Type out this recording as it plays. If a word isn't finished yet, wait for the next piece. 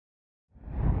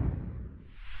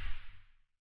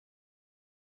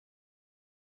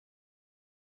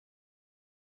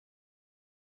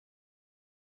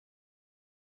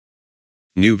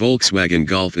New Volkswagen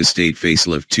Golf Estate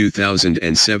Facelift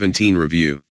 2017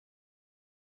 Review.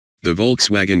 The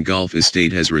Volkswagen Golf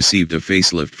Estate has received a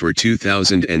facelift for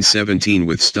 2017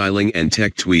 with styling and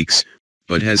tech tweaks,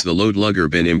 but has the load lugger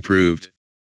been improved?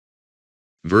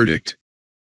 Verdict: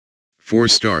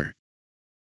 4-star.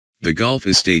 The Golf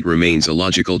Estate remains a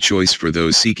logical choice for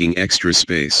those seeking extra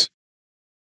space.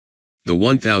 The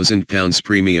 £1,000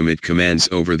 premium it commands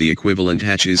over the equivalent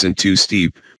hatch isn't too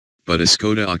steep, but a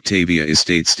Skoda Octavia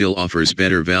Estate still offers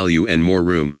better value and more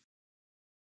room.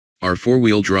 Our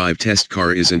four-wheel drive test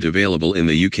car isn't available in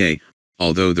the UK,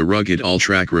 although the rugged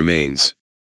all-track remains.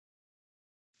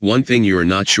 One thing you're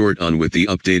not short on with the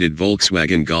updated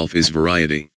Volkswagen Golf is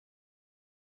variety.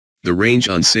 The range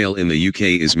on sale in the UK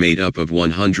is made up of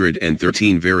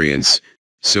 113 variants,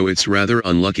 so it's rather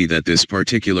unlucky that this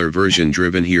particular version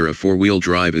driven here a four-wheel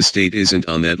drive estate isn't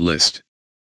on that list.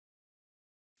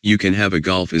 You can have a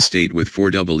Golf Estate with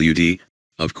 4WD,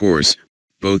 of course,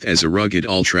 both as a rugged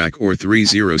all-track or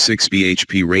 306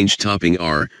 bhp range topping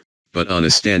R, but on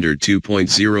a standard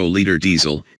 2.0-litre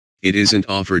diesel, it isn't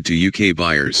offered to UK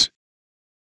buyers.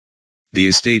 The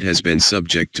Estate has been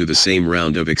subject to the same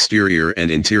round of exterior and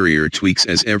interior tweaks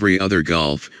as every other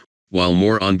Golf, while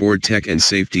more onboard tech and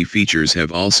safety features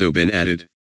have also been added.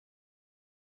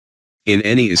 In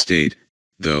any Estate,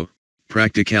 though,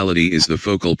 practicality is the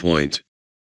focal point.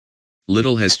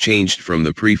 Little has changed from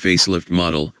the pre-facelift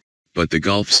model, but the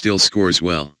Golf still scores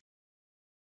well.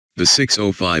 The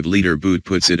 605-litre boot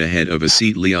puts it ahead of a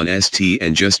Seat Leon ST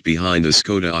and just behind the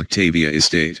Skoda Octavia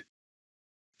Estate.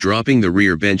 Dropping the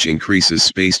rear bench increases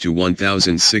space to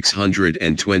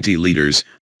 1,620 litres,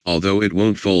 although it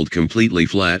won't fold completely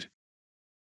flat.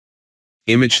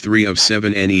 Image 3 of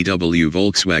 7 NEW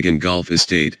Volkswagen Golf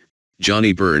Estate,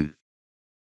 Johnny Byrne.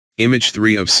 Image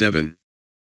 3 of 7.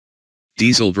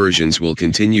 Diesel versions will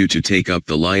continue to take up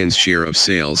the lion's share of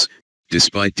sales,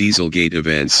 despite Dieselgate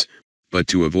events, but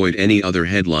to avoid any other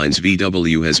headlines,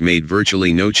 VW has made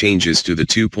virtually no changes to the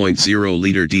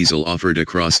 2.0-litre diesel offered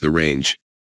across the range.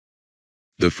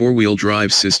 The four-wheel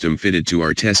drive system fitted to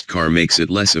our test car makes it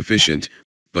less efficient,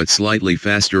 but slightly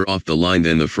faster off the line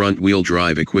than the front-wheel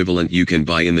drive equivalent you can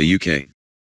buy in the UK.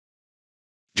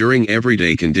 During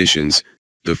everyday conditions,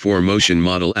 the 4Motion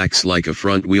model acts like a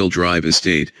front-wheel drive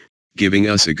estate, giving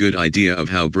us a good idea of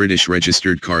how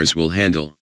British-registered cars will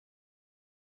handle.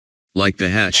 Like the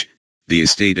hatch, the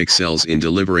Estate excels in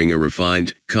delivering a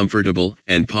refined, comfortable,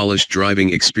 and polished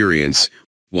driving experience,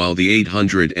 while the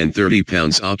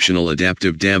 £830 optional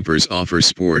adaptive dampers offer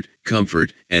sport,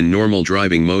 comfort, and normal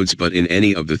driving modes, but in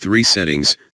any of the three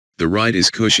settings, the ride is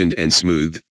cushioned and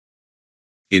smooth.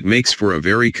 It makes for a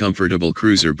very comfortable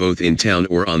cruiser both in town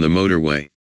or on the motorway.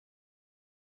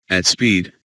 At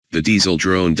speed, the diesel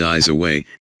drone dies away,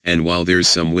 and while there's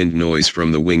some wind noise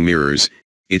from the wing mirrors,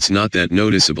 it's not that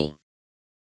noticeable.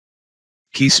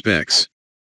 Key specs.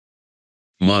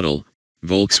 Model: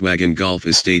 Volkswagen Golf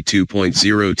Estate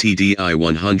 2.0 TDI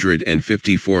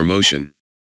 154 Motion.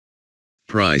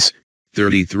 Price: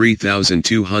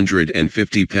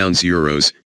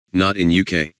 €33,250 not in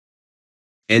UK.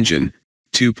 Engine: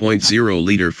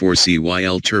 2.0-litre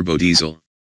 4CYL turbo diesel.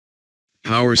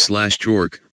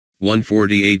 Power/torque: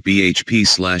 148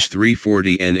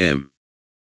 bhp/340 Nm.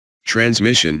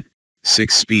 Transmission: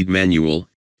 6-speed manual,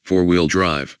 4-wheel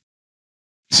drive.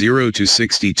 0 to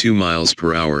 62 miles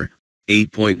per hour,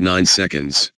 8.9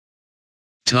 seconds.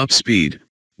 Top speed: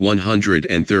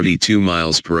 132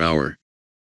 miles per hour.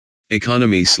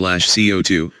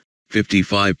 Economy/CO2: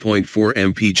 55.4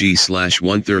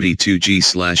 mpg/132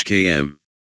 g/km.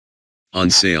 On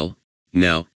sale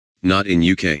now, not in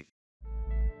UK.